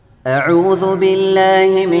أعوذ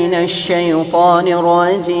بالله من الشيطان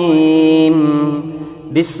الرجيم.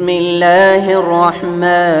 بسم الله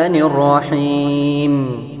الرحمن الرحيم.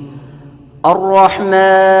 الرحمن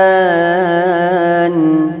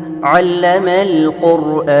علم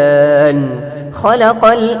القرآن خلق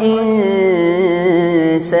الإنسان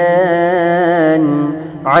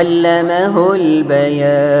علمه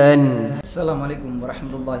البيان. السلام عليكم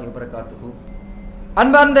ورحمة الله وبركاته.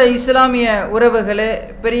 அன்பார்ந்த இஸ்லாமிய உறவுகளே,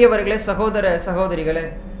 பெரியவர்களே, சகோதர சகோதரிகளே,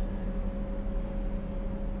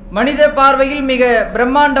 மனித பார்வையில் மிக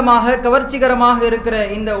பிரம்மாண்டமாக கவர்ச்சிகரமாக இருக்கிற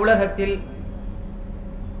இந்த உலகத்தில்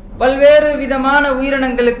பல்வேறு விதமான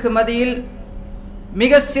உயிரினங்களுக்கு மத்தியில்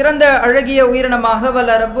மிக சிறந்த அழகிய உயிரினமாக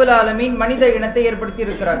வல்ல ரப்புல் ஆலமீன் மனித இனத்தை ஏற்படுத்தி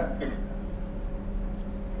இருக்கிறார்.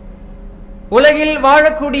 உலகில்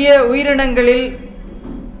வாழக்கூடிய உயிரினங்களில்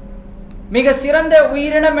மிக சிறந்த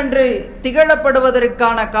உயிரினம் என்று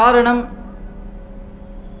திகழப்படுவதற்கான காரணம்,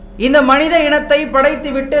 இந்த மனித இனத்தை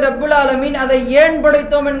படைத்துவிட்டு ரப்புல் ஆலமீன் அதை ஏன்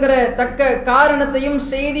படைத்தோம் என்கிற தக்க காரணத்தையும்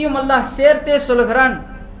செய்தியும் அல்லாஹ் சேர்த்தே சொல்கிறான்.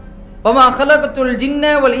 வமா ஹலகத்துல்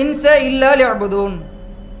ஜின்ன வல் இன்ஸ இல்லா லியஅபுதூன்.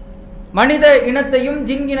 மனித இனத்தையும்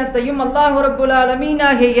ஜின் இனத்தையும் அல்லாஹ் ரப்புல் ஆலமீன்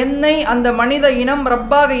ஆகிய என்னை அந்த மனித இனம்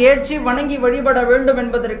ரப்பாக ஏற்றி வணங்கி வழிபட வேண்டும்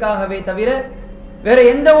என்பதற்காகவே தவிர வேற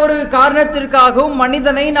எந்த ஒரு காரணத்திற்காகவும்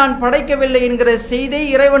மனிதனை நான் படைக்கவில்லை என்கிற செய்தியை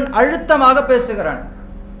இறைவன் அழுத்தமாக பேசுகிறான்.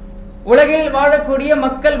 உலகில் வாழக்கூடிய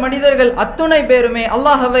மக்கள், மனிதர்கள் அத்துணை பேருமே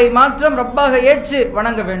அல்லாஹ்வை மாற்றம் ரப்பாக ஏற்று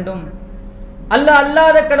வணங்க வேண்டும். அல்லாஹ்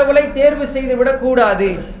அல்லாத கடவுளை தேர்வு செய்து விடக்கூடாது.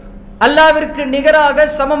 அல்லாவிற்கு நிகராக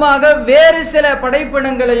சமமாக வேறு சில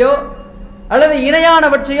படைப்பினங்களையோ அல்லது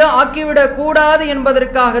இணையானவற்றையோ ஆக்கிவிடக் கூடாது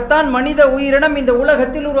என்பதற்காகத்தான் மனித உயிரினம் இந்த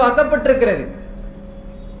உலகத்தில் உருவாக்கப்பட்டிருக்கிறது.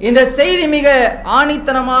 இந்த செய்தி மிக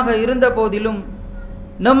ஆணித்தனமாக இருந்த போதிலும்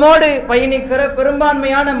நம்மோடு பயணிக்கிற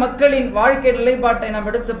பெரும்பான்மையான மக்களின் வாழ்க்கை நிலைப்பாட்டை நாம்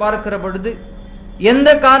எடுத்து பார்க்கிற பொழுது, எந்த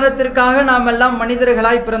காரணத்திற்காக நாம் எல்லாம்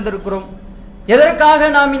மனிதர்களாய் பிறந்திருக்கிறோம், எதற்காக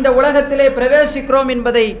நாம் இந்த உலகத்திலே பிரவேசிக்கிறோம்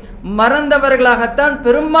என்பதை மறந்தவர்களாகத்தான்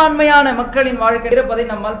பெரும்பான்மையான மக்களின் வாழ்க்கை இருப்பதை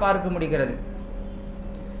நம்மால் பார்க்க முடிகிறது.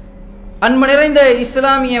 அன்பு நிறைந்த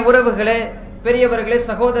இஸ்லாமிய உறவுகளே, பெரியவர்களே,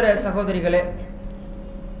 சகோதர சகோதரிகளே,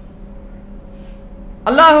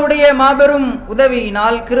 அல்லாஹ்வுடைய மாபெரும்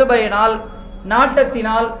உதவியினால், கிருபையினால்,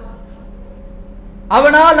 நாட்டத்தினால்,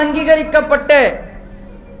 அவனால் அங்கீகரிக்கப்பட்ட,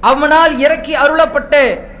 அவனால் இறக்கி அருளப்பட்ட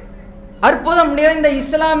அற்புதம் நிறைந்த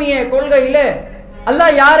இஸ்லாமிய கொள்கையிலே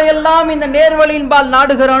அல்லாஹ் யாரையெல்லாம் இந்த நேர்வழியின்பால்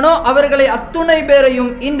நாடுகிறானோ அவர்களை அத்துணை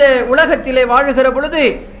பேரையும் இந்த உலகத்திலே வாழுகிற பொழுது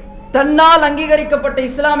தன்னால் அங்கீகரிக்கப்பட்ட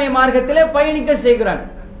இஸ்லாமிய மார்க்கத்திலே பயணிக்க செய்கிறான்.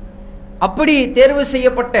 அப்படி தேர்வு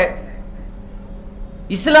செய்யப்பட்ட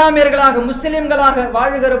இஸ்லாமியர்களாக, முஸ்லிம்களாக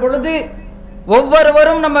வாழுகிற பொழுது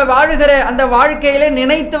ஒவ்வொருவரும் நம்ம வாழுகிற அந்த வாழ்க்கையிலே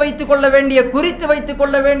நினைத்து வைத்துக் கொள்ள வேண்டிய, குறித்து வைத்துக்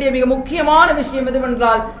கொள்ள வேண்டிய மிக முக்கியமான விஷயம்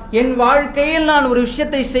எதுவென்றால், என் வாழ்க்கையில் நான் ஒரு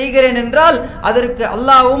விஷயத்தை செய்கிறேன் என்றால் அதற்கு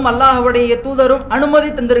அல்லாஹ்வும் அல்லாஹ்வுடைய தூதரும் அனுமதி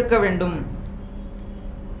தந்திருக்க வேண்டும்.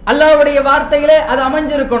 அல்லாஹ்வுடைய வார்த்தையிலே அது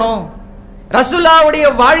அமைஞ்சிருக்கணும், ரசூலுல்லாஹ்வுடைய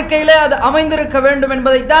வாழ்க்கையிலே அது அமைந்திருக்க வேண்டும்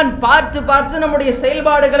என்பதைத்தான் பார்த்து பார்த்து நம்முடைய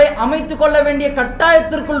செயல்பாடுகளை அமைத்துக் கொள்ள வேண்டிய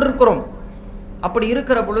கட்டாயத்திற்குள் இருக்கிறோம். அப்படி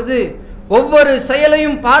இருக்கிற பொழுது ஒவ்வொரு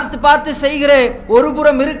செயலையும் பார்த்து பார்த்து செய்கிற ஒரு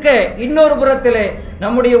புறம் இருக்க, இன்னொரு புறத்திலே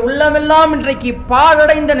நம்முடைய உள்ளமெல்லாம் இன்றைக்கு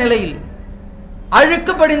பாழடைந்த நிலையில்,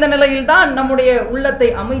 அழுக்கு படிந்த நிலையில் தான் நம்முடைய உள்ளத்தை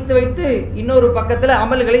அமைத்து வைத்து இன்னொரு பக்கத்தில்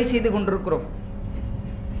அமல்களை செய்து கொண்டிருக்கிறோம்.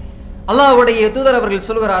 அல்லாஹ்வுடைய தூதர் அவர்கள்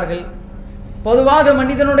சொல்கிறார்கள், பொதுவாக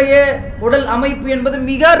மனிதனுடைய உடல் அமைப்பு என்பது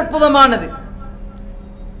மிக அற்புதமானது.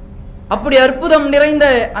 அப்படி அற்புதம் நிறைந்த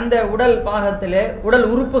அந்த உடல் பாகத்திலே, உடல்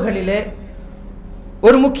உறுப்புகளிலே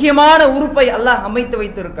ஒரு முக்கியமான உறுப்பை அல்லாஹ் அமைத்து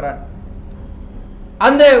வைத்திருக்கிறான்.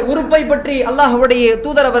 அந்த உறுப்பை பற்றி அல்லாஹ்வுடைய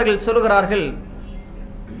தூதர் அவர்கள் சொல்கிறார்கள்,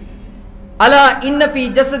 அலா இன்ன ஃபீ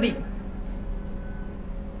ஜஸதி,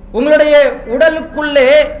 உங்களுடைய உடலுக்குள்ளே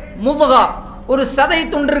முதுகா, ஒரு சதை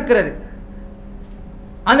துண்டு இருக்கிறது.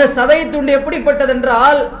 அந்த சதை துண்டு எப்படிப்பட்டது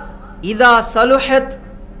என்றால், இதா சலுஹத்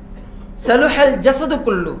சலுஹல் ஜஸது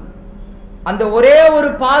குல்லு, அந்த ஒரே ஒரு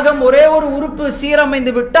பாகம், ஒரே ஒரு உறுப்பு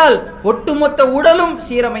சீரமைந்து விட்டால் ஒட்டுமொத்த உடலும்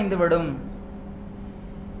சீரமைந்து விடும்.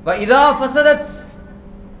 இதா ஃபஸதத்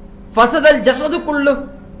ஃபஸதல் ஜஸது குல்லு,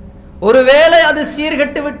 ஒருவேளை அது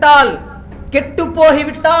சீர்கெட்டு விட்டால், கெட்டு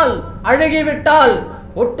போய்விட்டால், அழுகிவிட்டால்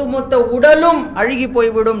ஒட்டுமொத்த உடலும் அழுகி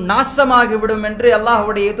போய்விடும், நாசமாகிவிடும் என்று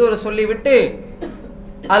அல்லாஹ்வுடைய தூதர் சொல்லிவிட்டு,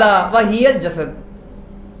 அலா வஹியல் ஜஸத்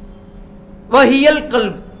வஹியல்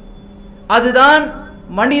கல்ப், அதுதான்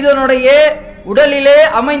மனிதனுடைய உடலிலே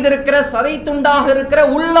அமைந்திருக்கிற சதை துண்டாக இருக்கிற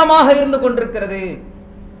உள்ளமாக இருந்து கொண்டிருக்கிறது.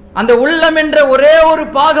 அந்த உள்ளம் என்ற ஒரே ஒரு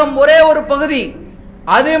பாகம், ஒரே ஒரு பகுதி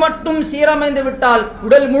அது மட்டும் சீரமைந்து விட்டால்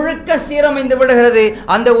உடல் முழுக்க சீரமைந்து விடுகிறது.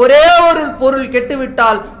 அந்த ஒரே ஒரு பொருள்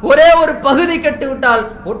கெட்டுவிட்டால், ஒரே ஒரு பகுதி கெட்டுவிட்டால்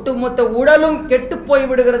ஒட்டுமொத்த உடலும் கெட்டு போய்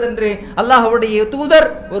விடுகிறது என்று அல்லாஹ்வுடைய தூதர்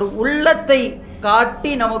ஒரு உள்ளத்தை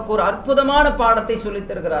காட்டி நமக்கு ஒரு அற்புதமான பாடத்தை சொல்லித்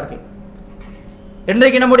தருகிறார்கள்.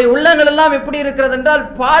 இன்றைக்கு நம்முடைய உள்ளங்கள் எல்லாம் எப்படி இருக்கிறது என்றால்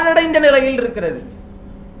பாழடைந்த நிலையில் இருக்கிறது,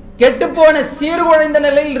 கெட்டுப்போன சீர்குலைந்த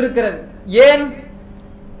நிலையில் இருக்கிறது. ஏன்?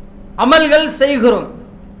 அமல்கள் செய்கிறோம்.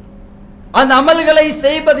 அந்த அமல்களை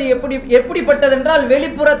செய்வது எப்படிப்பட்டது என்றால்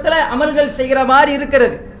வெளிப்புறத்துல அமல்கள் செய்கிற மாதிரி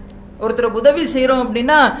இருக்கிறது. ஒருத்தருக்கு உதவி செய்யறோம்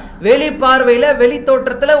அப்படின்னா வெளி பார்வையில, வெளி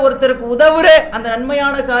தோற்றத்துல ஒருத்தருக்கு உதவுற அந்த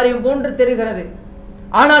நன்மையான காரியம் போன்று தெரிகிறது.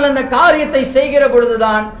 ஆனால் அந்த காரியத்தை செய்கிற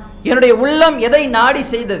பொழுதுதான் என்னுடைய உள்ளம் எதை நாடி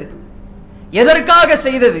செய்தது, எதற்காக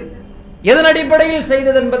செய்தது, எதன் அடிப்படையில்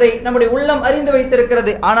செய்தது என்பதை நம்முடைய உள்ளம் அறிந்து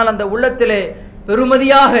வைத்திருக்கிறது. ஆனால் அந்த உள்ளத்திலே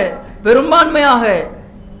பெருமதியாக, பெரும்பான்மையாக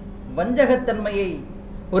வஞ்சகத்தன்மையை,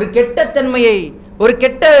 ஒரு கெட்டத்தன்மையை, ஒரு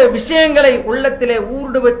கெட்ட விஷயங்களை உள்ளத்திலே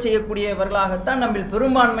ஊடுருவச் செய்யக்கூடியவர்களாகத்தான் நம்ம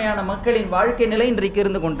பெரும்பான்மையான மக்களின் வாழ்க்கை நிலை இன்றைக்கு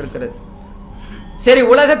இருந்து கொண்டிருக்கிறது. சரி,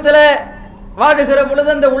 உலகத்துல வாழுகிற பொழுது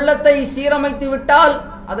அந்த உள்ளத்தை சீரமைத்து விட்டால்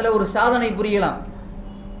அதுல ஒரு சாதனை புரியலாம்.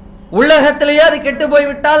 உலகத்திலேயே அது கெட்டு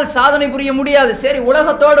போய்விட்டால் சாதனை புரிய முடியாது. சரி,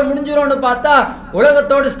 உலகத்தோடு முடிஞ்சிரும்னு பார்த்தா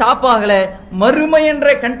உலகத்தோடு ஸ்டாப் ஆகல. மறுமை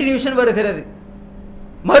என்ற கண்டினியூஷன் வருகிறது,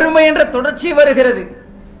 மறுமை என்ற தொடர்ச்சி வருகிறது.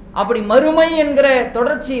 அப்படி மறுமை என்கிற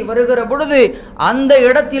தொடர்ச்சி வருகிற பொழுது அந்த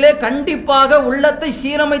இடத்திலே கண்டிப்பாக உள்ளத்தை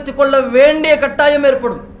சீரமைத்துக் கொள்ள வேண்டிய கட்டாயம்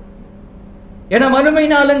ஏற்படும். என மறுமை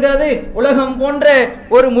நாளுங்கிறது உலகம் போன்ற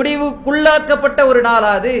ஒரு முடிவுக்குள்ளாக்கப்பட்ட ஒரு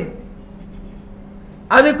நாளாது,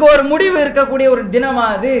 அதுக்கு ஒரு முடிவு இருக்கக்கூடிய ஒரு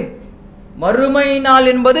தினமாது. மறுமை நாள்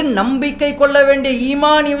என்பது நம்பிக்கை கொள்ள வேண்டிய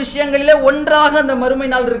ஈமானிய விஷயங்களிலே ஒன்றாக அந்த மறுமை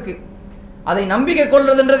நாள் இருக்கு. அதை நம்பிக்கை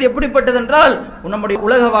கொள்வதுன்றது எப்படிப்பட்டது என்றால் நம்முடைய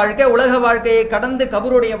உலக வாழ்க்கை, உலக வாழ்க்கையை கடந்து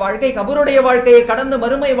கபருடைய வாழ்க்கை, கபருடைய வாழ்க்கையை கடந்து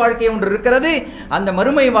மறுமை வாழ்க்கை ஒன்று இருக்கிறது. அந்த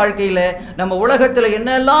மறுமை வாழ்க்கையில நம்ம உலகத்துல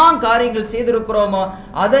என்னெல்லாம் காரியங்கள் செய்திருக்கிறோமோ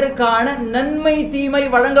அதற்கான நன்மை தீமை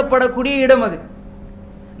வழங்கப்படக்கூடிய இடம் அது.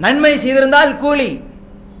 நன்மை செய்திருந்தால் கூலி,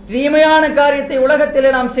 தீமையான காரியத்தை உலகத்திலே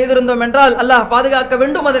நாம் செய்திருந்தோம் என்றால் அல்லாஹ் பாதுகாக்க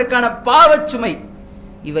வேண்டும், அதற்கான பாவச்சுமை.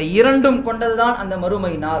 இவை இரண்டும் கொண்டதுதான் அந்த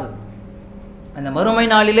மறுமை நாள். அந்த மறுமை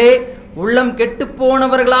நாளிலே உள்ளம் கெட்டு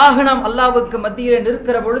போனவர்களாக நாம் அல்லாஹ்வுக்கு மத்தியிலே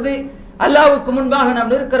நிற்கிற பொழுது, அல்லாஹ்வுக்கு முன்பாக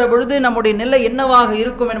நாம் நிற்கிற பொழுது நம்முடைய நிலை என்னவாக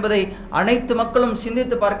இருக்கும் என்பதை அனைத்து மக்களும்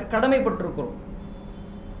சிந்தித்து பார்க்க கடமைப்பட்டிருக்கிறோம்.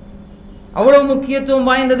 அவ்வளவு முக்கியத்துவம்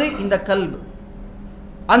வாய்ந்தது இந்த கல்பு.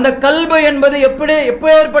 அந்த கல்பு என்பது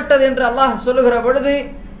எப்பேற்பட்டது என்று அல்லாஹ் சொல்லுகிற பொழுது,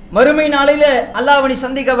 மறுமை நாளில அல்லாஹ்வை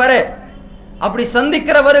சந்திக்க வர, அப்படி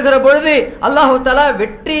சந்திக்கிற வருகிற பொழுது அல்லாஹு தஆலா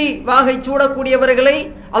வெற்றி வாகை சூடக்கூடியவர்களை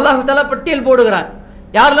அல்லாஹு தஆலா பட்டியல் போடுகிறான்.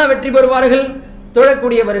 யாரெல்லாம் வெற்றி பெறுவார்கள்?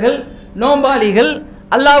 தொழக்கூடியவர்கள், நோம்பாளிகள்,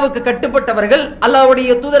 அல்லாஹ்வுக்கு கட்டுப்பட்டவர்கள்,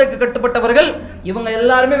 அல்லாஹ்வுடைய தூதருக்கு கட்டுப்பட்டவர்கள், இவங்க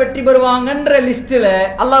எல்லாருமே வெற்றி பெறுவாங்கன்ற லிஸ்ட்ல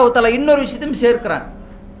அல்லாஹு தஆலா இன்னொரு விஷயத்தையும் சேர்க்கிறான்.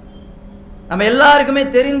 நம்ம எல்லாருக்குமே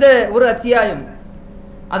தெரிந்த ஒரு அத்தியாயம்.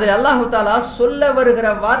 அதில் அல்லாஹு தஆலா சொல்ல வருகிற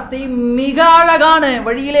வார்த்தை மிக அழகான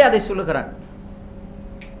வழியிலே அதை சொல்லுகிறான்.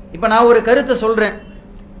 இப்ப நான் ஒரு கருத்தை சொல்றேன்,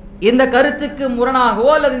 இந்த கருத்துக்கு முரணாகவோ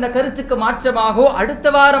அல்லது இந்த கருத்துக்கு மாற்றமாகவோ அடுத்த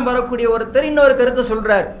வாரம் வரக்கூடிய ஒருத்தர் இன்னொரு கருத்தை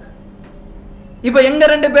சொல்றார். இப்ப எங்க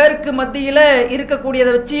ரெண்டு பேருக்கு மத்தியில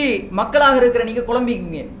இருக்கக்கூடியதை வச்சு மக்களாக இருக்கிற நீங்க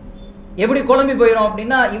குழம்பிக்குங்க. எப்படி குழம்பி போயிடும்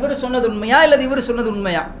அப்படின்னா, இவர் சொன்னது உண்மையா இல்லது இவர் சொன்னது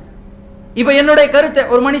உண்மையா? இப்ப என்னுடைய கருத்தை,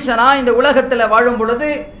 ஒரு மனுஷனா இந்த உலகத்துல வாழும் பொழுது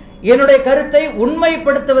என்னுடைய கருத்தை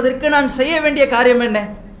உண்மைப்படுத்துவதற்கு நான் செய்ய வேண்டிய காரியம் என்ன?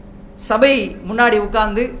 சபை முன்னாடி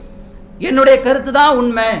உட்கார்ந்து என்னுடைய கருத்து தான்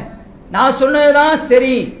உண்மை, நான் சொன்னதுதான்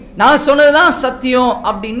சரி, நான் சொன்னதுதான் சத்தியம்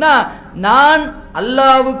அப்படின்னா, நான்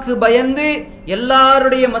அல்லாஹ்வுக்கு பயந்து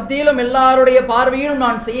எல்லாருடைய மத்தியிலும் எல்லாருடைய பார்வையிலும்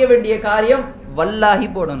நான் செய்ய வேண்டிய காரியம் வல்லாஹி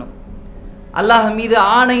போடணும், அல்லாஹ் மீது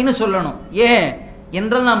ஆணைன்னு சொல்லணும். ஏன்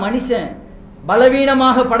என்றால் நான் மனுஷன்,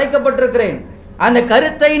 பலவீனமாக படைக்கப்பட்டிருக்கிறேன். அந்த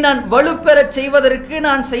கருத்தை நான் வலுப்பெற செய்வதற்கு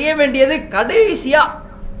நான் செய்ய வேண்டியது கடைசியா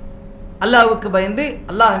அல்லாஹ்வுக்கு பயந்து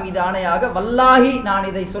அல்லாஹ் மீது ஆணையாக வல்லாஹி நான்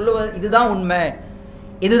இதை சொல்லுவது இதுதான் உண்மை,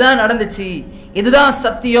 இதுதான் நடந்துச்சு, இதுதான்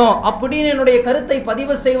சத்தியம் அப்படின்னு என்னுடைய கருத்தை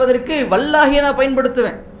பதிவு செய்வதற்கு வல்லாஹியை நான்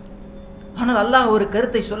பயன்படுத்துவேன். ஆனால் அல்லாஹ் ஒரு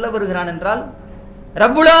கருத்தை சொல்ல வருகிறான் என்றால்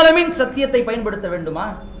ரப்புல் ஆலமீன் சத்தியத்தை பயன்படுத்த வேண்டுமா?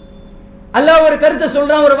 அல்லாஹ் ஒரு கருத்தை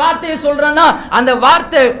சொல்றான், ஒரு வார்த்தையை சொல்றான்னா அந்த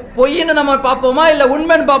வார்த்தை பொய்ன்னு நம்ம பார்ப்போமா இல்ல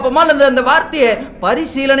உண்மைன்னு பார்ப்போமா இல்ல அந்த வார்த்தையை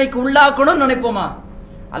பரிசீலனைக்கு உள்ளாக்கணும்னு நினைப்போமா?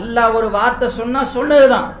 அல்லாஹ் ஒரு வார்த்தை சொன்னா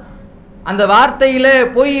சொன்னதுதான், அந்த வார்த்தையில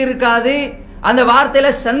பொய் இருக்காது, அந்த வார்த்தையில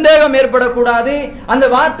சந்தேகம் ஏற்படக்கூடாது, அந்த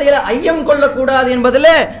வார்த்தையில ஐயம் கொள்ளக்கூடாது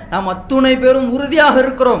என்பதில் நாம் அத்துணை பேரும் உறுதியாக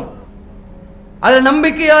இருக்கிறோம், அதில்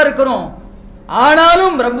நம்பிக்கையா இருக்கிறோம்.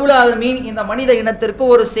 ஆனாலும் ரப்புல் ஆலமீன் இந்த மனித இனத்திற்கு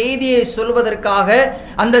ஒரு செய்தியை சொல்வதற்காக,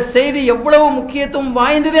 அந்த செய்தி எவ்வளவு முக்கியத்துவம்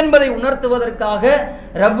வாய்ந்தது என்பதை உணர்த்துவதற்காக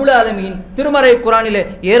ரப்புல் ஆலமீன் திருமறை குர்ஆனிலே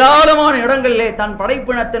ஏராளமான இடங்களிலே தன்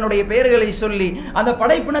படைப்பினத்தினுடைய பெயர்களை சொல்லி, அந்த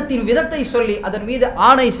படைப்பினத்தின் விதத்தை சொல்லி, அதன் மீது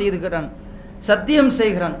ஆணை செய்துகிறான், சத்தியம்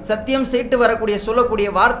செய்கிறான். சத்தியம் செய்து வரக்கூடிய சொல்லக்கூடிய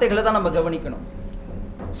வார்த்தைகளை தான் நம்ம கவனிக்கணும்.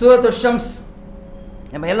 சூரத்து ஷம்ஸ்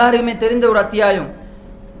நம்ம எல்லாருக்குமே தெரிந்த ஒரு அத்தியாயம்,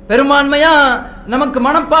 பெரும்பான்மையா நமக்கு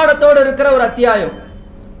மனப்பாடத்தோடு இருக்கிற ஒரு அத்தியாயம்.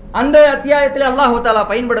 அந்த அத்தியாயத்தில் அல்லாஹ் தஆலா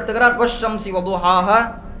பயன்படுத்துகிறார் வஷ்ஷம்ஸி வதுஹாஹா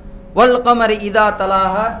வல் கமரி இதா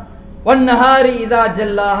தலாஹா வன் நஹாரி இதா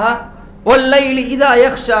ஜல்லாஹா வல் லைலி இதா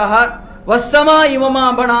யக்ஷாஹா வஸ் ஸமாஇ வமா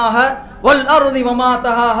பனாஹா வல் அர்தி வமா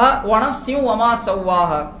தஹாஹா வ நஃப்ஸி வமா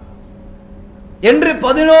ஸவ்வாஹா என்று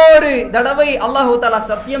 11 தடவை அல்லாஹ் தஆலா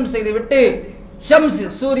சத்தியம் செய்துவிட்டு ஷம்ஸ்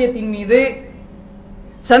சூரியத்தின் மீது,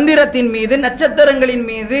 சந்திரத்தின் மீது, நட்சத்திரங்களின்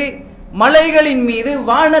மீது, மலைகளின் மீது,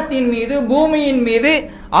 வானத்தின் மீது, பூமியின் மீது,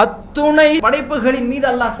 அத்துணை படைப்புகளின் மீது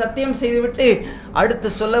அல்லாஹ் சத்தியம் செய்துவிட்டு அடுத்து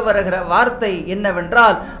சொல்ல வருகிற வார்த்தை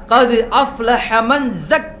என்னவென்றால், கது அஃப்லஹ மன்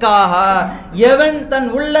ஸக்காஹா, எவன் தன்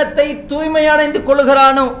உள்ளத்தை தூய்மை அடைந்து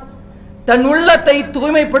கொள்கிறானோ, தன் உள்ளத்தை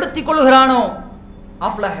தூய்மைப்படுத்திக் கொள்கிறானோ,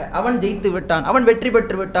 அஃப்லஹ அவன் ஜெயித்து விட்டான், அவன் வெற்றி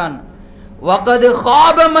பெற்று விட்டான். வகது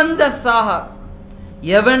காப மன் தஸ்ஸாஹா,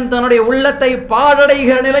 எவன் தன்னுடைய உள்ளத்தை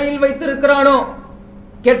பாழடைகிற நிலையில் வைத்திருக்கிறானோ,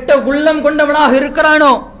 கெட்ட உள்ளம் கொண்டவனாக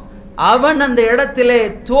இருக்கிறானோ, அவன் அந்த இடத்திலே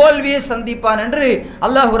தோல்வியை சந்திப்பான் என்று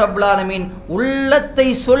அல்லாஹ் ரப்பல் ஆலமீன் உள்ளத்தை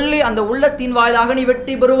சொல்லி, அந்த உள்ளத்தின் வாயிலாக நீ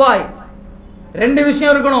வெற்றி பெறுவாய். 2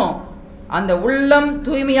 விஷயம் இருக்கணும். அந்த உள்ளம்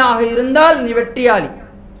தூய்மையாக இருந்தால் நீ வெற்றியாளி,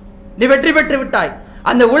 நீ வெற்றி பெற்று விட்டாய்.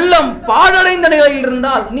 அந்த உள்ளம் பாழடைந்த நிலையில்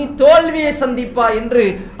இருந்தால் நீ தோல்வியை சந்திப்பாய் என்று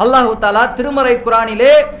அல்லாஹ் தஆலா திருமறை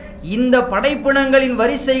குர்ஆனிலே இந்த படைப்பினங்களின்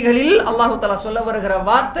வரிசைகளில் அல்லாஹ் தஆலா சொல்ல வருகிற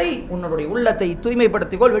வார்த்தை, உன்னுடைய உள்ளத்தை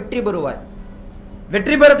தூய்மைப்படுத்திக்கொள், வெற்றி பெறுவாய்.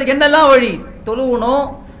 வெற்றி பெறத்துக்கு என்னெல்லாம் வழி? தொழுவணும்,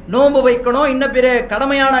 நோன்பு வைக்கணும், இன்னும் பிற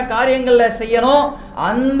கடமையான காரியங்கள்ல செய்யணும்.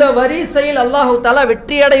 அந்த வரிசையில் அல்லாஹ் தஆலா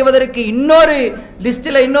வெற்றி அடைவதற்கு இன்னொரு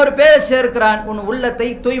லிஸ்டில் இன்னொரு பேரை சேர்க்கிறான், உன் உள்ளத்தை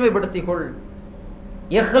தூய்மைப்படுத்திக்கொள்.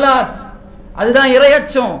 இஹ்லாஸ், அதுதான்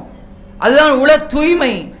இறையச்சம், அதுதான் உள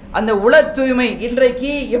தூய்மை. அந்த உள தூய்மை இன்றைக்கு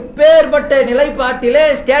எப்பேற்பட்ட நிலைப்பாட்டிலே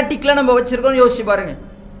ஸ்டாட்டிக்ல நம்ம வச்சிருக்கோம் யோசிச்சு பாருங்க.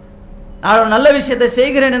 நான் நல்ல விஷயத்தை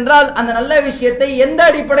செய்கிறேன் என்றால் அந்த நல்ல விஷயத்தை எந்த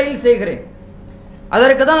அடிப்படையில் செய்கிறேன்?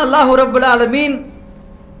 அதற்கு தான் அல்லாஹ் ரப்பல் ஆலமீன்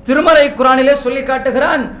திருமறை குர்ஆனிலே சொல்லி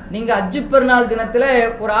காட்டுகிறான். நீங்க ஹஜ் பெருநாள் தினத்துல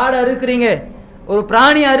ஒரு ஆடு அறுக்கிறீங்க, ஒரு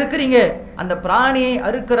பிராணியை அறுக்கிறீங்க. அந்த பிராணியை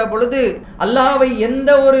அறுக்கிற பொழுது அல்லாஹ்வை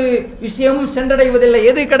எந்த ஒரு விஷயமும் சென்றடைவதில்லை.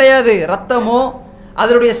 எது கிடையாது? ரத்தமோ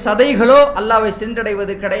அதனுடைய சதைகளோ அல்லாஹ்வை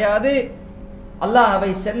சென்றடைவது கிடையாது.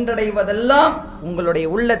 அல்லாஹ்வை சென்றடைவதெல்லாம் உங்களுடைய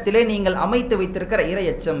உள்ளத்திலே நீங்கள் அமைத்து வைத்திருக்கிற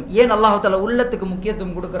இறையச்சம். ஏன் அல்லாஹ் தஆலா உள்ளத்துக்கு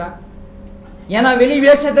முக்கியத்துவம் கொடுக்கிறான்? ஏன்னா வெளி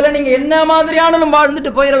வேஷத்துல நீங்க என்ன மாதிரியானாலும்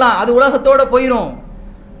வாழ்ந்துட்டு போயிடலாம், அது உலகத்தோட போயிடும்,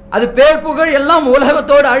 அது பேர் புகழ் எல்லாம்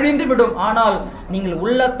உலகத்தோடு அழிந்து விடும். ஆனால் நீங்கள்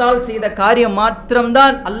உள்ளத்தால் செய்த காரியம்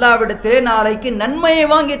மாத்திரம்தான் அல்லாஹ்விடத்திலே நாளைக்கு நன்மையை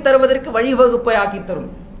வாங்கி தருவதற்கு வழிவகுப்பை ஆக்கி தரும்.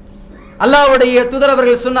 அல்லாஹ்வுடைய தூதர்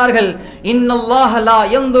அவர்கள் சொன்னார்கள், இன்னல்லாஹ லா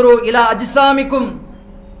யன்துரு இலா அஜ்சாமிக்கும்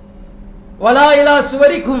வலா இலா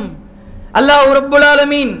சுவரிக்கும். அல்லாஹ் ரப்பல்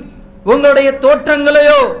ஆலமீன் உங்களுடைய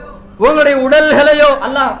தோற்றங்களையோ உங்களுடைய உடல்களையோ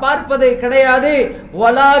அல்லாஹ் பார்ப்பது கிடையாது.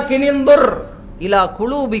 வலாகின் யன்துர் இலா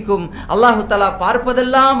குலூபிக்கும், அல்லாஹ் தஆலா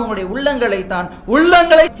பார்ப்பதெல்லாம் உங்களுடைய உள்ளங்களை தான்.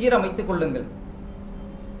 உள்ளங்களை சீரமைத்துக் கொள்ளுங்கள்.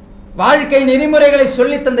 வாழ்க்கை நெறிமுறைகளை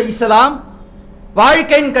சொல்லி தந்த இஸ்லாம்,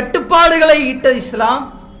 வாழ்க்கையின் கட்டுப்பாடுகளை இட்ட இஸ்லாம்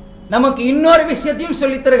நமக்கு இன்னொரு விஷயத்தையும்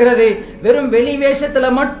சொல்லித் தருகிறது. வெறும் வெளி வேஷத்துல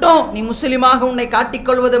மட்டும் நீ முஸ்லிமாக உன்னை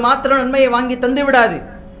காட்டிக்கொள்வது மாத்திரம் நன்மையை வாங்கி தந்து விடாது.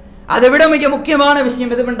 அதை விட மிக முக்கியமான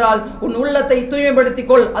விஷயம் எதுவென்றால் உன் உள்ளத்தை தூய்மைப்படுத்திக்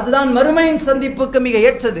கொள். அதுதான் மறுமையின் சந்திப்புக்கு மிக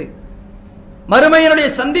ஏற்றது. மறுமையினுடைய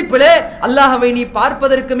சந்திப்பிலே அல்லாஹ்வை நீ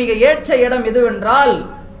பார்ப்பதற்கு மிக ஏற்ற இடம் எதுவென்றால்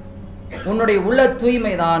உன்னுடைய உள்ள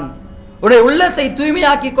தூய்மைதான். உன்னுடைய உள்ளத்தை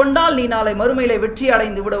தூய்மையாக்கி கொண்டால் நீ நாளை மறுமையிலே வெற்றி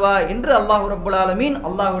அடைந்து விடுவாய் என்று அல்லாஹ் ரப்பல் ஆலமீன்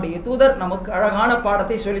அல்லாஹ்வுடைய தூதர் நமக்கு அழகான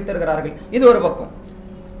பாடத்தை சொல்லித் தருகிறார்கள். இது ஒரு பக்கம்.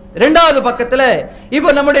 2வது பக்கத்துல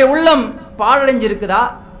இப்ப நம்முடைய உள்ளம் பாழடைஞ்சிருக்குதா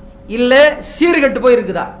இல்ல சீர்கெட்டு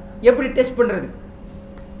போயிருக்குதா, எப்படி டெஸ்ட் பண்றது?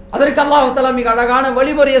 அதற்கு அல்லாஹ் தஆலா மிக அழகான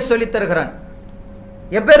வழிமுறையை சொல்லித் தருகிறான்.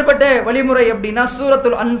 எப்பேற்பட்ட வழிமுறை அப்படின்னா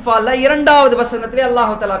சூரத்துல் அன்ஃபால்ல 2வது வசனத்திலே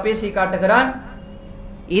அல்லாஹ் தஆலா பேசி காட்டுகிறான்,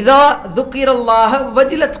 இதா துக்கிரல்லாஹ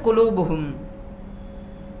வஜிலத் குலூபுஹும்.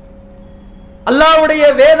 அல்லாஹ்வுடைய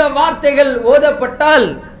வேத வார்த்தைகள் ஓதப்பட்டால்,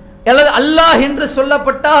 அல்லாஹ் என்று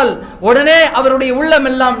சொல்லப்பட்டால் உடனே அவருடைய உள்ளம்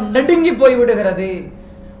எல்லாம் நடுங்கி போய் விடுகிறது,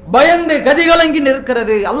 பயந்து கதிகலங்கி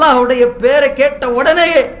நிற்கிறது. அல்லாஹ்வுடைய பேரை கேட்ட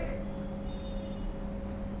உடனே,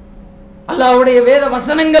 அல்லாஹ்வுடைய வேத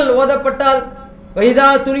வசனங்கள் ஓதப்பட்டால் வைதா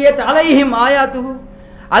துலியத் அலைஹிம் ஆயாத்துஹு,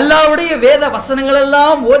 அல்லாஹ்வுடைய வேத வசனங்கள்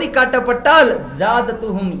எல்லாம் ஓதி காட்டப்பட்டால்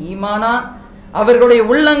ஜாதத்துஹும் ஈமானா, அவர்களுடைய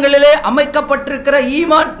உள்ளங்களிலே அமைக்கப்பட்டிருக்கிற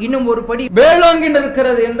ஈமான் இன்னும் ஒரு படி மேலோங்கி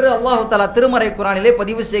இருக்கிறது என்று அல்லாஹ் தஆலா திருமறை குர்ஆனிலே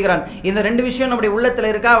பதிவு செய்கிறான். இந்த ரெண்டு விஷயம் நம்முடைய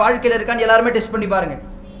உள்ளத்துல இருக்கா, வாழ்க்கையில இருக்கான்னு எல்லாருமே டெஸ்ட் பண்ணி பாருங்க.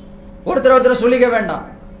 ஒருத்தர் சொல்லிக்க வேண்டாம்.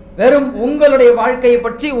 வெறும் உங்களுடைய வாழ்க்கையை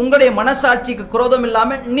பற்றி உங்களுடைய மனசாட்சிக்கு குரோதம்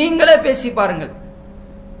இல்லாம நீங்களே பேசி பாருங்கள்.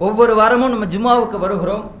 ஒவ்வொரு வாரமும் நம்ம ஜும்மாவுக்கு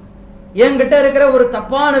வருகிறோம். என்கிட்ட இருக்கிற ஒரு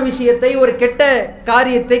தப்பான விஷயத்தை, ஒரு கெட்ட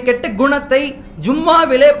காரியத்தை, கெட்ட குணத்தை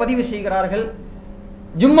ஜும்மாவிலே பதிவு செய்கிறார்கள்.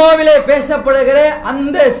 ஜும்மாவிலே பேசப்படுகிற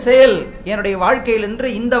அந்த செயல் என்னுடைய வாழ்க்கையில் என்று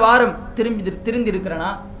இந்த வாரம் திருந்தி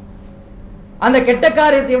இருக்கிறேனா? அந்த கெட்ட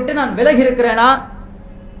காரியத்தை விட்டு நான் விலகி இருக்கிறேனா?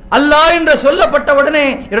 அல்லாஹ் என்று சொல்லப்பட்ட உடனே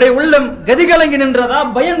என்னுடைய உள்ளம் கதிகலங்கி நின்றதா,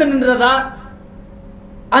 பயந்து நின்றதா?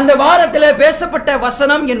 அந்த வாரத்திலே பேசப்பட்ட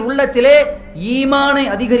வசனம் என் உள்ளத்திலே ஈமானை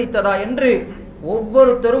அதிகரித்ததா என்று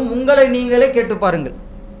ஒவ்வொருத்தரும் உங்களை நீங்களே கேட்டு பாருங்கள்.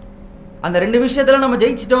 அந்த ரெண்டு விஷயத்துல நம்ம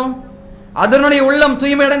ஜெயிச்சிட்டோம். அதனுடைய உள்ளம்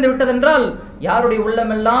தூய்மை அடைந்து விட்டது என்றால், யாருடைய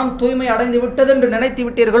உள்ளம் எல்லாம் தூய்மை அடைந்து விட்டது என்று நினைத்து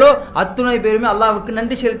விட்டீர்களோ அத்துணை பேருமே அல்லாஹ்வுக்கு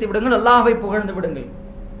நன்றி செலுத்தி விடுங்கள், அல்லாஹ்வை புகழ்ந்து விடுங்கள்.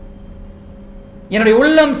 என்னுடைய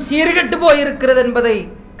உள்ளம் சீர்கெட்டு போய் இருக்கிறது என்பதை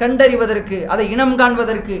கண்டறிவதற்கு, அதை இனம்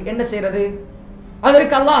காண்பதற்கு என்ன செய்யறது?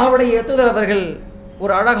 அதற்கு அல்லாஹ்வுடைய தூதர் அவர்கள்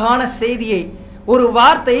ஒரு அழகான செய்தியை, ஒரு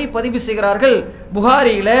வார்த்தையை பதிவு செய்கிறார்கள்.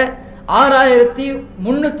 புகாரியில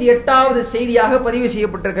 6308வது செய்தியாக பதிவு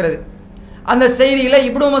செய்யப்பட்டிருக்கிறது. அந்த செய்தியில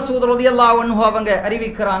இப்னு மஸ்ஊத் ரலியல்லாஹு அன்ஹு அவங்க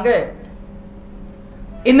அறிவிக்கிறாங்க,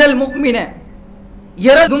 இன்னல் முஃமின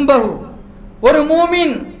யரதும்பஹு, ஒரு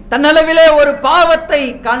மூமின் தன்னளவிலே ஒரு பாவத்தை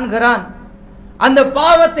காண்கிறான். அந்த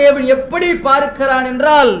பாவத்தை அவன் எப்படி பார்க்கிறான்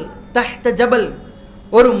என்றால், தஹ்த ஜபல்,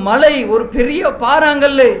 ஒரு மலை, ஒரு பெரிய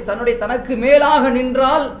பாறாங்கல்லு தனக்கு மேலாக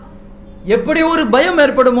நின்றால் எப்படி ஒரு பயம்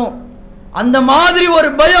ஏற்படுமோ அந்த மாதிரி ஒரு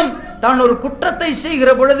பயம் தான் ஒரு குற்றத்தை செய்கிற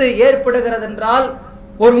பொழுது ஏற்படுகிறது என்றால்,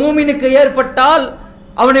 ஒரு மூமினுக்கு ஏற்பட்டால்,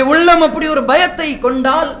 அவனுடைய உள்ளம் அப்படி ஒரு பயத்தை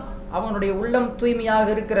கொண்டால் அவனுடைய உள்ளம் தூய்மையாக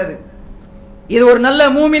இருக்கிறது. இது ஒரு நல்ல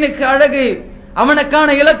மூமினுக்கு அழகு, அவனுக்கான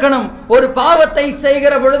இலக்கணம். ஒரு பாவத்தை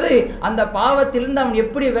செய்கிற பொழுது அந்த பாவத்திலிருந்து அவன்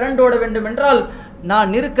எப்படி விரண்டோட வேண்டும் என்றால்,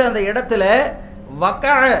 நான் இருக்கிற அந்த இடத்துல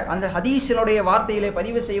அந்த ஹதீஸினுடைய வார்த்தையிலே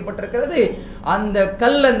பதிவு செய்யப்பட்டிருக்கிறது, அந்த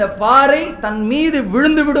கல், அந்த பாறை தன் மீது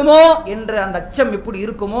விழுந்து விடுமோ என்ற அந்த அச்சம் எப்படி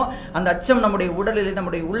இருக்குமோ அந்த அச்சம் நம்முடைய உடலிலே,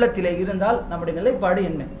 நம்முடைய உள்ளத்திலே இருந்தால் நம்முடைய நிலைப்பாடு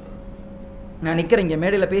என்ன? நான் நிக்கிறேன் இங்க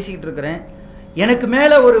மேடையில பேசிக்கிட்டு இருக்கிறேன், எனக்கு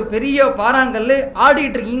மேல ஒரு பெரிய பாறாங்கல்லு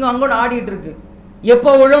ஆடிட்டு இருக்கு, இங்க அங்கோன்னு ஆடிட்டு இருக்கு,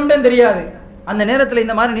 எப்போ விழும்னு தெரியாது. அந்த நேரத்தில்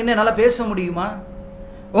இந்த மாதிரி நின்று நல்லா பேச முடியுமா?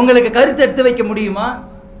 உங்களுக்கு கருத்து எடுத்து வைக்க முடியுமா?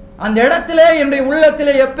 அந்த இடத்துல என்னுடைய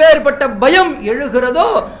உள்ளத்திலே எப்பேற்பட்ட பயம் எழுகிறதோ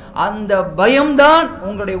அந்த பயம்தான்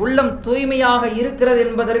உங்களுடைய உள்ளம் தூய்மையாக இருக்கிறது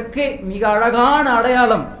என்பதற்கு மிக அழகான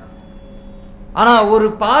அடையாளம். ஆனா ஒரு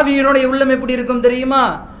பாவியினுடைய உள்ளம் எப்படி இருக்கும் தெரியுமா?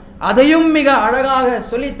 அதையும் மிக அழகாக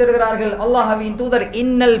சொல்லித் தருகிறார்கள் அல்லாஹ்வின் தூதர்,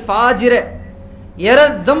 இன்னல் ஃபாஜிர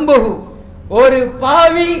யரதம்பஹு, ஒரு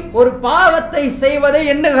பாவி ஒரு பாவத்தை செய்வதை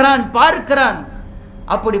எண்ணுகிறான், பார்க்கிறான்.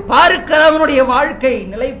 அப்படி பார்க்கிறவனுடைய வாழ்க்கை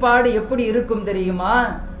நிலைப்பாடு எப்படி இருக்கும் தெரியுமா?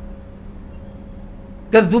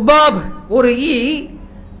 கதுபாப், ஒரு ஈ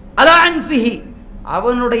அலா அன்ஃபிஹி,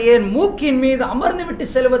 அவனுடைய மூக்கின் மீது அமர்ந்து விட்டு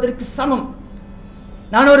செல்வதற்கு சமம்.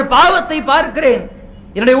 நான் ஒரு பாவத்தை பார்க்கிறேன்,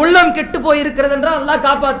 என்னுடைய உள்ளம் கெட்டு போயிருக்கிறது என்றால் அல்லாஹ்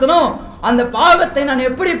காப்பாற்றணும். அந்த பாவத்தை நான்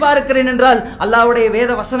எப்படி பார்க்கிறேன் என்றால், அல்லாஹ்வுடைய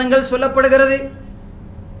வேத வசனங்கள் சொல்லப்படுகிறது,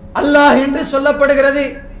 அல்லாஹ் என்று சொல்லப்படுகிறது,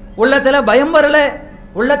 உள்ளத்துல பயம் வரல,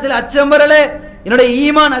 உள்ளத்துல அச்சம் வரல, என்னுடைய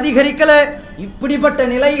ஈமான் அதிகரிக்கல. இப்படிப்பட்ட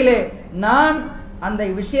நிலையிலே நான் அந்த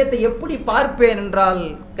விஷயத்தை எப்படி பார்ப்பேன் என்றால்,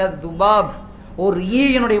 கதுபாப், ஒரு ஈ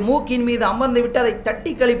என்னுடைய மூக்கின் மீது அமர்ந்து விட்டு அதை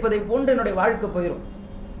தட்டி கழிப்பதை போன்று என்னுடைய வாழ்க்கை போயிடும்.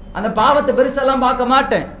 அந்த பாவத்தை பெருசெல்லாம் பார்க்க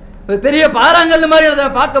மாட்டேன், பெரிய பாறாங்கல் மாதிரி அதை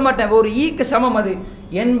பார்க்க மாட்டேன், ஒரு ஈக்கு சமம் அது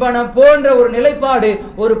என்பன போன்ற ஒரு நிலைப்பாடு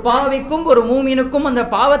ஒரு பாவிக்கும் ஒரு மூமினுக்கும் அந்த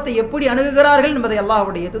பாவத்தை எப்படி அணுகுகிறார்கள் என்பதை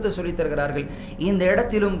அல்லாஹ்வுடைய தூதர் சொல்லித் தருகிறார்கள். இந்த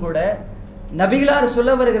இடத்திலும் கூட நபிகளார்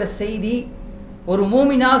சொல்ல வருகிற செய்தி, ஒரு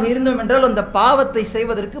மூமினாக இருந்தோம் என்றால் அந்த பாவத்தை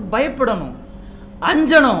செய்வதற்கு பயப்படணும்,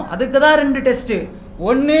 அஞ்சணும். அதுக்கு தான் ரெண்டு டெஸ்ட்.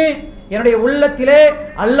 ஒன்னு, என்னுடைய உள்ளத்திலே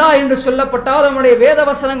அல்லாஹ் என்று சொல்லப்பட்டால், நம்முடைய வேத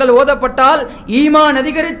வசனங்கள் ஓதப்பட்டால் ஈமான்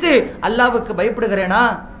அதிகரித்து அல்லாஹ்வுக்கு பயப்படுகிறேனா?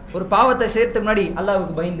 ஒரு பாவத்தை செய்யறதுக்கு முன்னாடி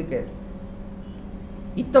அல்லாஹ்வுக்கு பயந்துக்க,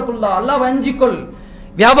 இத்தகுல்லா, அல்லாஹ் அஞ்சிக்கொள்,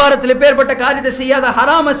 வியாபாரத்தில் பேர்பட்ட காரியத்தை செய்யாத,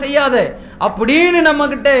 ஹராம செய்யாத அப்படின்னு நம்ம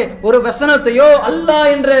கிட்ட ஒரு வசனத்தையோ அல்லாஹ்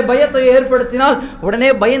என்ற பயத்தையோ ஏற்படுத்தினால் உடனே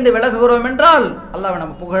பயந்து விலகுகிறோம் என்றால் அல்லாஹ்வை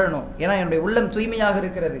நம்ம புகழணும். ஏன்னா என்னுடைய உள்ளம் தூய்மையாக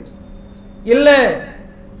இருக்கிறது. இல்ல,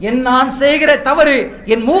 நான் செய்கிற தவறு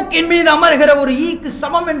என் மூக்கின் மீது அமர்கிற ஒரு ஈக்கு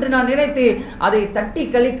சமம் என்று நான் நினைத்து அதை தட்டி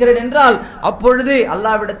கழிக்கிறேன் என்றால் அப்பொழுது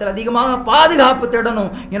அல்லாஹ்விடத்தில் அதிகமாக பாதுகாப்பு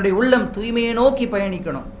தேடணும், என்னுடைய உள்ளம் தூய்மையை நோக்கி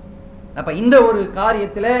பயணிக்கணும். அப்ப இந்த ஒரு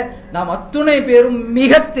காரியத்தில் நாம் அத்துணை பேரும்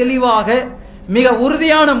மிக தெளிவாக மிக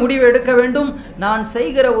உறுதியான முடிவு எடுக்க வேண்டும். நான்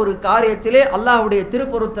செய்கிற ஒரு காரியத்திலே அல்லாஹ்வுடைய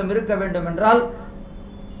திருப்பொருத்தம் இருக்க வேண்டும் என்றால்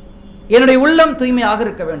என்னுடைய உள்ளம் தூய்மையாக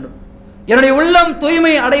இருக்க வேண்டும். என்னுடைய உள்ளம்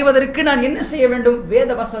தூய்மை அடைவதற்கு நான் என்ன செய்ய வேண்டும்? வேத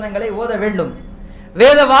வசனங்களை ஓத வேண்டும்,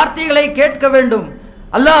 வேத வார்த்தைகளை கேட்க வேண்டும்.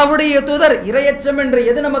 அல்லாஹ்வுடைய தூதர் இறையச்சம் என்று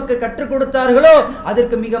எது நமக்கு கற்றுக் கொடுத்தார்களோ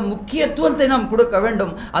அதற்கு மிக முக்கியத்துவத்தை நாம் கொடுக்க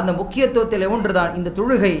வேண்டும். அந்த முக்கியத்துவத்தில் ஒன்றுதான் இந்த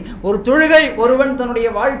தொழுகை. ஒரு தொழுகை ஒருவன் தன்னுடைய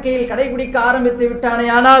வாழ்க்கையில் கடைபிடிக்க ஆரம்பித்து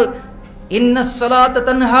விட்டானேயானால், இன்னஸ் ஸலாத்த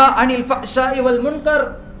தன்ஹா அனில் ஃபஹ்ஷாஇ வல் முன்கர்,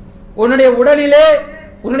 உன்னுடைய உடலிலே,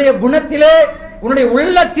 உன்னுடைய குணத்திலே, உன்னுடைய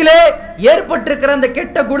உள்ளத்திலே ஏற்பட்டிருக்கிற அந்த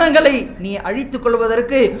கெட்ட குணங்களை நீ அழித்துக்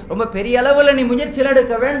கொள்வதற்கு ரொம்ப பெரிய அளவில் நீ முயற்சியில்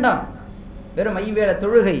எடுக்க வேண்டாம். வெறும் ஐவேளை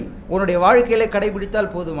தொழுகை உன்னுடைய வாழ்க்கையிலே கடைபிடித்தால்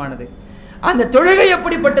போதுமானது. அந்த தொழுகை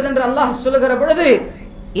எப்படிப்பட்டது என்று அல்லாஹ் சொல்லுகிற பொழுது,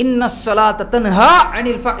 இன்னஸ் ஸலாத்த தன்ஹா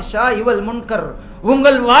அனில் ஃபஹ்ஷாஇ வல் முன்கர்,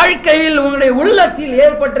 உங்கள் வாழ்க்கையில் உங்களுடைய உள்ளத்தில்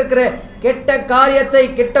ஏற்பட்டிருக்கிற கெட்ட காரியத்தை,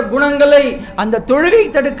 கெட்ட குணங்களை அந்த தொழுகை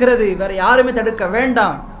தடுக்கிறது. வேற யாருமே தடுக்க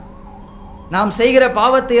வேண்டாம். நாம் செய்கிற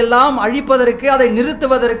பாவத்தை எல்லாம் அழிப்பதற்கு, அதை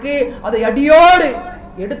நிறுத்துவதற்கு, அதை அடியோடு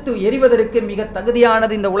எடுத்து எறிவதற்கு மிக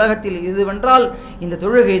தகுதியானது இந்த உலகத்தில் இதுவென்றால் இந்த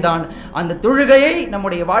தொழுகை தான். அந்த தொழுகையை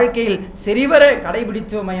நம்முடைய வாழ்க்கையில் சரிவர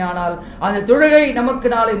கடைபிடித்தோமையானால் அந்த தொழுகை நமக்கு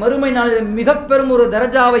நாளை மறுமை நாளில் மிக பெரும் ஒரு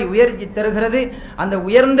தரஜாவை உயர்த்தி தருகிறது. அந்த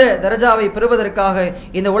உயர்ந்த தரஜாவை பெறுவதற்காக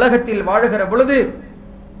இந்த உலகத்தில் வாழுகிற பொழுது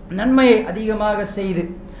நன்மையை அதிகமாக செய்து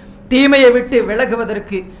தீமையை விட்டு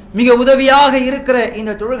விலகுவதற்கு மிக உதவியாக இருக்கிற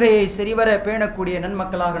இந்த தொழுகையை சரிவர பேணக்கூடிய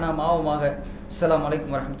நன்மக்களாக நாம் ஆவோமாக. அஸ்ஸலாமு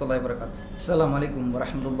அலைக்கும் வரஹ்மத்துல்லாஹி வபரகாத்துஹு. அஸ்ஸலாமு அலைக்கும்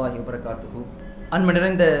வரஹ்மத்துல்லாஹி வபரகாத்துஹு. அன்பு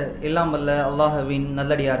நிறைந்த எல்லாம் வல்ல அல்லாஹ்வின்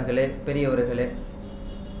நல்லடியார்களே, பெரியவர்களே,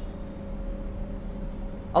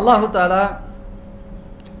 அல்லாஹு தஆலா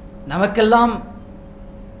நமக்கெல்லாம்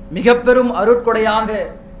மிக பெரும் அருட்கொடையாக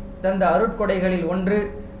தந்த அருட்கொடைகளில் ஒன்று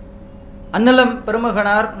அன்னலம்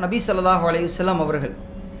பெருமகனார் நபி ஸல்லல்லாஹு அலைஹி வஸல்லம் அவர்கள்.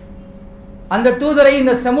 அந்த தூதரை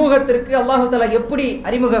இந்த சமூகத்திற்கு அல்லாஹு தஆலா எப்படி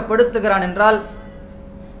அறிமுகப்படுத்துகிறான் என்றால்,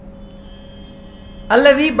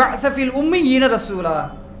 அல்லதி பஅஸ ஃபில் உம்மீன ரசூலா,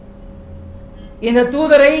 இந்த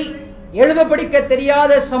தூதரை எழுத படிக்க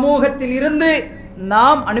தெரியாத சமூகத்தில் இருந்து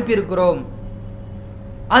நாம் அனுப்பியிருக்கிறோம்.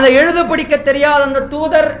 அந்த எழுத படிக்க தெரியாத அந்த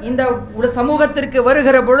தூதர் இந்த சமூகத்திற்கு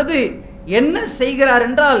வருகிற பொழுது என்ன செய்கிறார்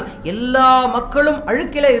என்றால், எல்லா மக்களும்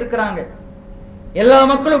அழுக்கிலே இருக்கிறாங்க. எல்லா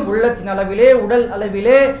மக்களும் உள்ளத்தின் அளவிலே, உடல்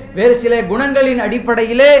அளவிலே, வேறு சில குணங்களின்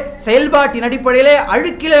அடிப்படையிலே, செயல்பாட்டின் அடிப்படையிலே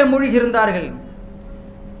அழுக்கிலே மூழ்கியிருந்தார்கள்.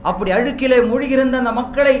 அப்படி அழுக்கிலே மூழ்கியிருந்த அந்த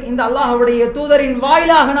மக்களை இந்த அல்லாஹ்வுடைய தூதரின்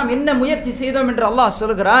வாயிலாக நாம் என்ன முயற்சி செய்தோம் என்று அல்லாஹ்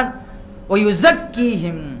சொல்கிறான்.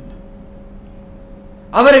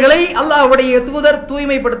 அவர்களை அல்லாஹ்வுடைய தூதர்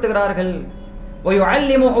தூய்மைப்படுத்துகிறார்கள்.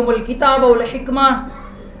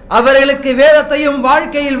 அவர்களுக்கு வேதத்தையும்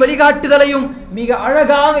வாழ்க்கையில் வழிகாட்டுதலையும் மிக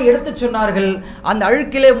அழகாக எடுத்து சொன்னார்கள். அந்த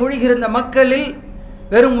அழுக்கிலே மூழ்கியிருந்த மக்களில்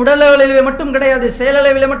வெறும் உடலளவிலே மட்டும் கிடையாது,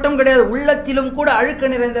 செயலளவிலே மட்டும் கிடையாது, உள்ளத்திலும் கூட அழுக்கு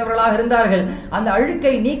நிறைந்தவர்களாக இருந்தார்கள். அந்த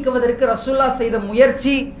அழுக்கை நீக்குவதற்கு ரசூலுல்லாஹ் செய்த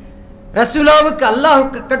முயற்சி, ரசூலுல்லாஹ்வுக்கு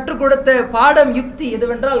அல்லாஹ்வுக்கு கற்றுக் கொடுத்த பாடம், யுக்தி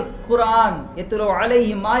எதுவென்றால் குர்ஆன். யத்லு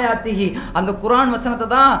அலைஹிம் ஆயாத்திஹி, அந்த குர்ஆன் வசனத்தை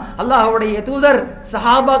தான் அல்லாஹ்வுடைய தூதர்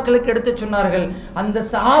சஹாபாக்களுக்கு எடுத்து சொன்னார்கள். அந்த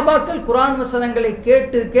சஹாபாக்கள் குர்ஆன் வசனங்களை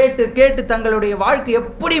கேட்டு கேட்டு கேட்டு தங்களுடைய வாழ்க்கை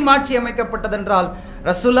எப்படி மாற்றி அமைக்கப்பட்டதென்றால்,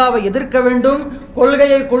 ரசூலுல்லாஹ்வை எதிர்க்க வேண்டும்,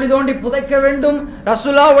 கொள்கையை குழி தோண்டி புதைக்க வேண்டும்,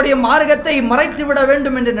 ரசூலுல்லாஹ்வுடைய மார்க்கத்தை மறைத்து விட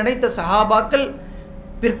வேண்டும் என்று நினைத்த சஹாபாக்கள்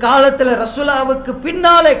பிற்காலத்தில் ரசூலுல்லாஹ்வுக்கு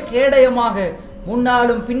பின்னாலே கேடயமாக,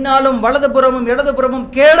 முன்னாலும் பின்னாலும் வலதுபுறமும் இடதுபுறமும்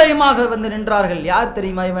கேடயமாக வந்து நின்றார்கள். யார்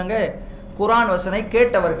தெரியுமா இவங்க? குர்ஆன் வசனை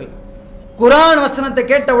கேட்டவர்கள். குர்ஆன் வசனத்தை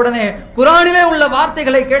கேட்ட உடனே, குர்ஆனிலே உள்ள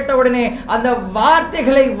வார்த்தைகளை கேட்ட உடனே, அந்த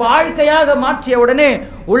வார்த்தைகளை வாழ்க்கையாக மாற்றிய உடனே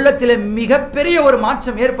உள்ளத்திலே மிகப்பெரிய ஒரு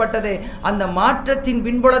மாற்றம் ஏற்பட்டது. அந்த மாற்றத்தின்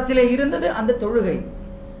பின்புலத்திலே இருந்தது அந்த தொழுகை.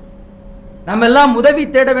 நம்ம எல்லாம் உதவி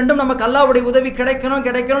தேட வேண்டும், நமக்கு அல்லாஹ்வுடைய உதவி கிடைக்கணும்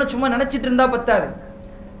கிடைக்கணும் சும்மா நினைச்சிட்டு இருந்தா பத்தாது.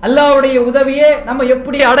 அல்லாஹ்வுடைய உதவியே நம்ம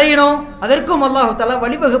எப்படி அடையணும், அதற்கும் அல்லாஹ் தஆலா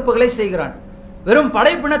வழிவகுப்புகளை செய்கிறான். வெறும்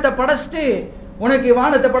படைப்பினத்தை படைச்சிட்டு, உனக்கு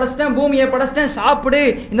வானத்தை படைச்சிட்டேன், பூமியை படைச்சிட்டேன், சாப்பிடு,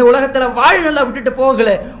 இந்த உலகத்துல வாழ், நல்லா விட்டுட்டு போகல.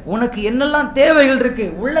 உனக்கு என்னெல்லாம் தேவைகள் இருக்கு,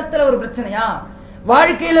 உள்ளத்துல ஒரு பிரச்சனையா,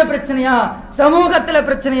 வாழ்க்கையில பிரச்சனையா, சமூகத்துல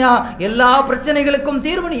பிரச்சனையா, எல்லா பிரச்சனைகளுக்கும்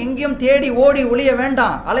தீர்வு நீ எங்கேயும் தேடி ஓடி ஒளிய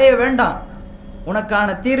வேண்டாம், அலைய வேண்டாம்.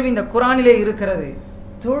 உனக்கான தீர்வு இந்த குர்ஆனிலே இருக்கிறது,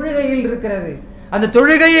 தொழுகையில் இருக்கிறது. அந்த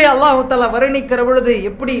தொழுகையை அல்லாஹ் தஆலா வர்ணிக்கிற பொழுது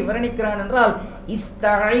எப்படி வர்ணிக்கிறான் என்றால்,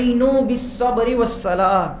 இஸ்தஈனு பிஸ்ஸப்ரி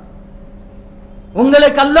வஸ்ஸலாஹ்,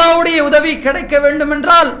 உங்களுக்கு அல்லாஹ்வுடைய உதவி கிடைக்க வேண்டும்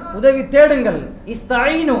என்றால் உதவி தேடுங்கள்.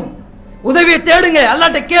 இஸ்தஈனு, உதவி தேடுங்க,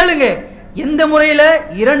 அல்லாஹ்ட்ட கேளுங்க. எந்த முறையில?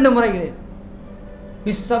 இரண்டு முறையில.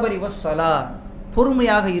 பிஸ்ஸப்ரி வஸ்ஸலாஹ்,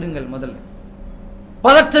 பொறுமையாக இருங்கள். முதல்ல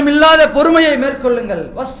பதற்றம் இல்லாத பொறுமையை மேற்கொள்ளுங்கள்.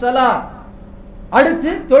 வஸ்ஸலாஹ்,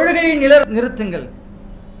 அடுத்து தொழுகையை நிறுத்துங்கள்.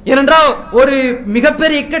 ஏனென்றால் ஒரு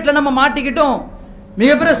மிகப்பெரிய இக்கட்டில் நம்ம மாட்டிக்கிட்டோம்,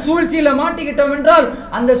 மிகப்பெரிய சூழ்ச்சியில மாட்டிக்கிட்டோம் என்றால்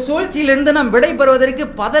அந்த சூழ்ச்சியிலிருந்து நாம் விடை பெறுவதற்கு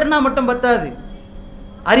பதறினா மட்டும் பத்தாது,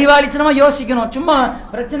 அறிவாளித்தனமா யோசிக்கணும். சும்மா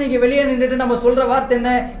பிரச்சனைக்கு வெளியே நின்றுட்டு நம்ம சொல்ற வார்த்தை என்ன,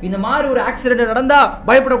 இந்த மாதிரி ஒரு ஆக்சிடென்ட் நடந்தா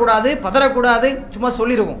பயப்படக்கூடாது, பதறக்கூடாது, சும்மா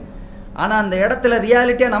சொல்லிடுவோம். ஆனா அந்த இடத்துல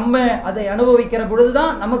ரியாலிட்டியா நம்ம அதை அனுபவிக்கிற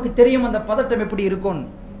பொழுதுதான் நமக்கு தெரியும் அந்த பதட்டம் எப்படி இருக்கும்.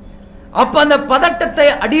 அப்ப அந்த பதட்டத்தை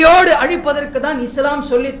அடியோடு அழிப்பதற்கு தான் இஸ்லாம்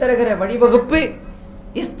சொல்லி தருகிற வழிவகுப்பு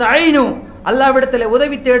இஸ்தைனு, அல்லாஹ்விடத்தில்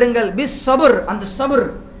உதவி தேடுங்கள், பிஸ் சபர். அந்த சபர்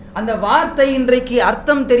அந்த வார்த்தை இன்றைக்கு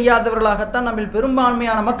அர்த்தம் தெரியாதவர்களாகத்தான் நம்ம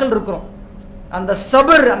பெரும்பான்மையான மக்கள் இருக்கிறோம். அந்த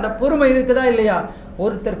சபர், அந்த பொறுமை இருக்குதா இல்லையா?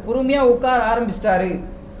 ஒருத்தர் பொறுமையா உட்கார ஆரம்பிச்சிட்டாரு,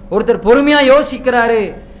 ஒருத்தர் பொறுமையா யோசிக்கிறாரு,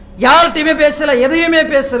 யார்கிட்டயுமே பேசல, எதையுமே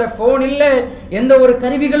பேசல, போன் இல்ல, எந்த ஒரு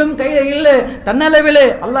கருவிகளும் கையில இல்ல, தன்னளவிலே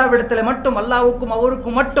அல்லாஹ்விடத்துல மட்டும், அல்லாஹ்வுக்கும்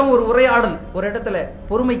அவருக்கும் மட்டும் ஒரு உரையாடல், ஒரு இடத்துல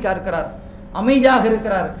பொறுமைக்கா இருக்கிறார், அமைதியாக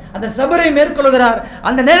இருக்கிறார், அந்த சபரை மேற்கொள்கிறார்.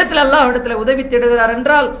 அந்த நேரத்தில் அல்லாஹ்விடத்துல உதவி தேடுகிறார்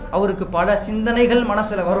என்றால் அவருக்கு பல சிந்தனைகள்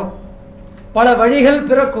மனசுல வரும், பல வழிகள்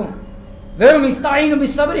பிறக்கும். வெறும் இஸ்தாயினு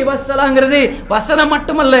பிஸ்ஸப்ரி வஸ்ஸலாங்கிறது வசனம்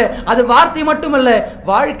மட்டுமல்ல, அது வார்த்தை மட்டுமல்ல,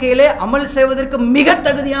 வாழ்க்கையிலே அமல் செய்வதற்கு மிக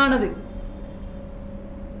தகுதியானது.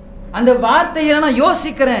 அந்த வார்த்தையை நான்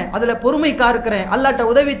யோசிக்கிறேன், அதுல பொறுமைக்கா இருக்கிறேன், அல்லாஹ்ட்ட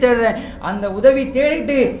உதவி தேடுறேன், அந்த உதவி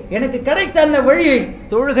தேடிட்டு எனக்கு கிடைத்த அந்த வழியை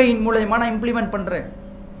தொழுகையின் மூலமா நான் இம்ப்ளிமெண்ட் பண்றேன்,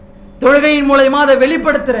 தொழுகையின் மூலமா அதை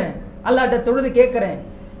வெளிப்படுத்துறேன், அல்லாஹ்ட்ட தொழுது கேட்கிறேன்,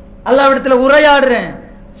 அல்லாஹ்விடத்துல உரையாடுறேன்,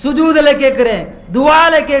 சுஜூதுல கேட்கிறேன்,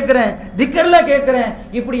 துஆல கேட்கிறேன், திக்ர்ல கேட்கிறேன்.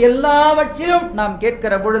 இப்படி எல்லாவற்றிலும் நாம்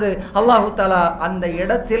கேட்கிற பொழுது அல்லாஹ் தஆலா அந்த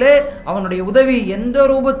இடத்திலே அவனுடைய உதவி எந்த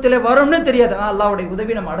ரூபத்திலே வரும்னு தெரியாது, ஆனால் அல்லாஹ்வுடைய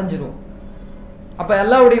உதவி நம்ம அடைஞ்சிருவோம். அப்ப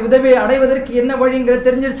அல்லாஹ்வுடைய உதவியை அடைவதற்கு என்ன வழிங்கிறது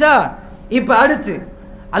தெரிஞ்சிருச்சா? இப்ப அடுத்து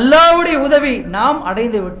அல்லாஹ்வுடைய உதவி நாம்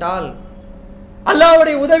அடைந்து விட்டால்,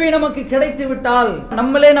 அல்லாஹ்வுடைய உதவி நமக்கு கிடைத்து விட்டால்,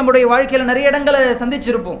 நம்மளே நம்முடைய வாழ்க்கையில நிறைய இடங்களை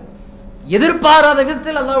சந்திச்சிருப்போம், எதிர்பாராத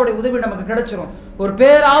விதத்தில் அல்லாஹ்வுடைய உதவி நமக்கு கிடைச்சிரும். ஒரு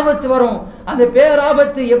பேராபத்து வரும், அந்த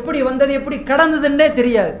பேராபத்து எப்படி வந்தது, எப்படி கடந்ததுன்னே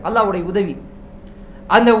தெரியாது, அல்லாஹ்வுடைய உதவி,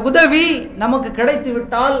 அந்த உதவி நமக்கு கிடைத்து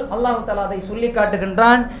விட்டால் அல்லாஹ் தஆலா அதை சொல்லி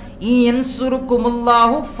காட்டுகின்றான்,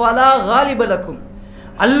 இன்சுருக்குமுல்லாஹு ஃபலா காலிப லக்கும்.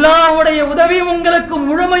 அல்லாஹ்வுடைய உதவி உங்களுக்கு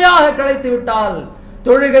முழுமையாக கிடைத்து விட்டால்,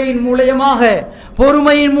 தொழுகையின் மூலமாக,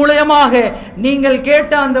 பொறுமையின் மூலமாக நீங்கள்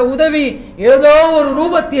கேட்ட அந்த உதவி ஏதோ ஒரு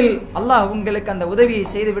ரூபத்தில் அல்லாஹ் உங்களுக்கு அந்த உதவியை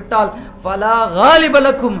செய்து விட்டால், ஃபலா காலிப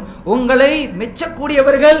லக்கும், உங்களை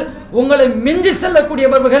மெச்சக்கூடியவர்கள், உங்களை மிஞ்சி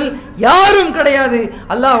செல்லக்கூடியவர்கள் யாரும் கிடையாது.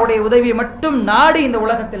 அல்லாஹ்வுடைய உதவியை மட்டும் நாடி இந்த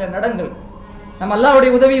உலகத்தில் நடங்கள். நம்ம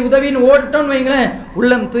அல்லாஹ்வுடைய உதவின்னு ஓடட்டோம்னு வைங்களேன்,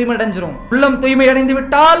 உள்ளம் தூய்மை அடைஞ்சிரும். உள்ளம் தூய்மை அடைந்து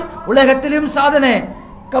விட்டால் உலகத்திலும் சாதனை,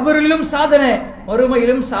 கபரிலும் சாதனை,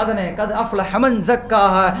 மறுமையிலும் சாதனை. கத் அஃப்லஹ மன்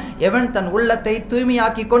ஸக்காஹா, எவன் தன் உள்ளத்தை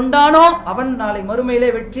தூய்மையாக்கி கொண்டானோ அவன் நாளை மறுமையிலே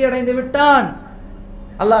வெற்றி அடைந்து விட்டான்.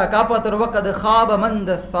 அல்லாஹ் காப்பாத்துறவ கத் ஹாப மன்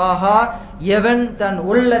தஸ்ஸாஹா, எவன் தன்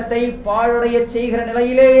உள்ளத்தை பாழடைய செய்கிற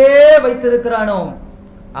நிலையிலேயே வைத்திருக்கிறானோ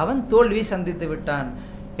அவன் தோல்வி சந்தித்து விட்டான்.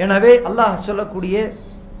 எனவே அல்லாஹ் சொல்லக்கூடிய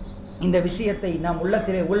இந்த விஷயத்தை நாம்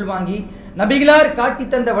உள்ளத்திலே உள்வாங்கி, நபிகளார் காட்டி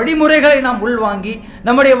தந்த வழிமுறைகளை நாம் உள்வாங்கி,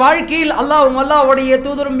 நம்முடைய வாழ்க்கையில் அல்லாஹ்வுடைய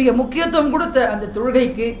தூதரும் மிக முக்கியத்துவம் கொடுத்த அந்த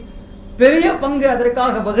தொழுகைக்கு பெரிய பங்கு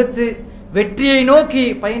அதற்காக வகுத்து வெற்றியை நோக்கி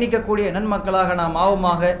பயணிக்கக்கூடிய நன்மக்களாக நாம்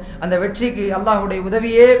ஆவோமாக. அந்த வெற்றிக்கு அல்லாஹ்வுடைய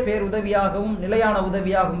உதவியே பேருதவியாகவும் நிலையான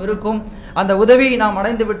உதவியாகவும் இருக்கும். அந்த உதவியை நாம்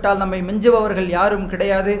அடைந்து விட்டால் நம்மை மிஞ்சுபவர்கள் யாரும்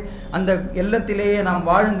கிடையாது. அந்த எல்லத்திலேயே நாம்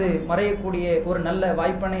வாழ்ந்து மறையக்கூடிய ஒரு நல்ல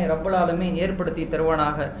வாய்ப்பினை ரப்பல் ஆலமீன் ஏற்படுத்தி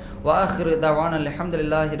தருவானாக. வாஹிரு தவானல்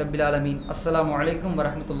அல்ஹம்துலில்லாஹி ரப்பில் ஆலமீன். அஸ்ஸலாமு அலைக்கும்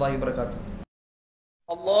வரஹ்மத்துல்லாஹி வபரகாத்துஹு.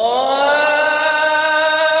 அல்லாஹ்